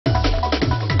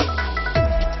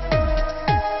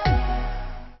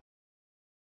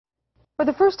For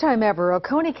the first time ever,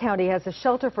 Oconee County has a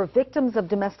shelter for victims of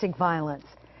domestic violence.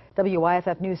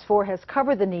 WYFF News 4 has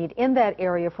covered the need in that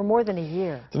area for more than a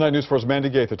year. Tonight, News 4's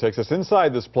Mandy Gaither takes us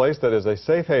inside this place that is a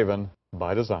safe haven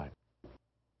by design.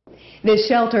 This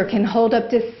shelter can hold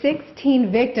up to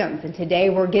 16 victims, and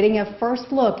today we're getting a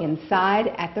first look inside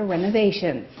at the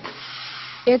renovations.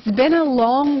 It's been a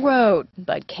long road,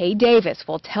 but Kay Davis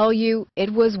will tell you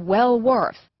it was well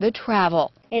worth the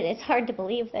travel. It's hard to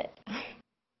believe that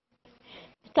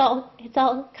it's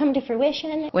all come to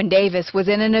fruition. When Davis was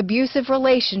in an abusive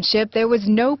relationship, there was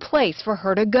no place for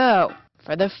her to go.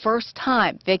 For the first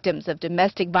time, victims of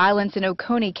domestic violence in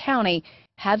Oconee County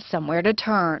have somewhere to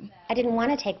turn. I didn't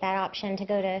want to take that option to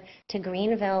go to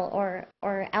Greenville or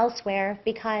elsewhere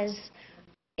because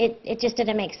it just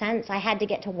didn't make sense. I had to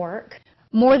get to work.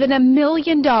 More than $1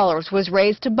 million was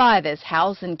raised to buy this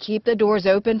house and keep the doors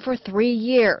open for 3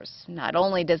 years. Not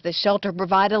only does the shelter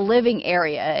provide a living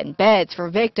area and beds for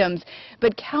victims,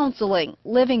 but counseling,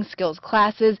 living skills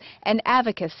classes, and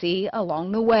advocacy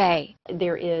along the way.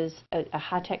 There is a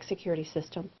high-tech security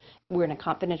system. We're in a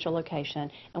confidential location,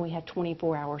 and we have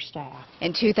 24-hour staff.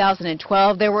 In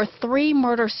 2012, there were 3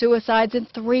 murder-suicides in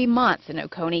 3 months in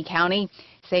Oconee County.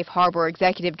 Safe Harbor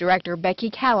Executive Director Becky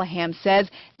Callahan says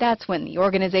that's when the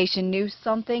organization knew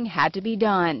something had to be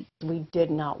done. We did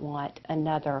not want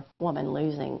another woman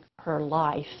losing her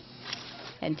life.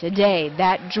 And today,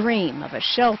 that dream of a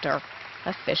shelter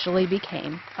officially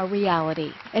became a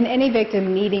reality. And any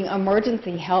victim needing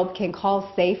emergency help can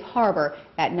call Safe Harbor.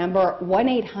 That number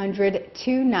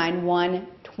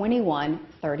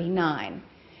 1-800-291-2139.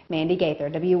 Mandy Gaither,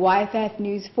 WYFF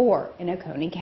News 4 in Oconee County.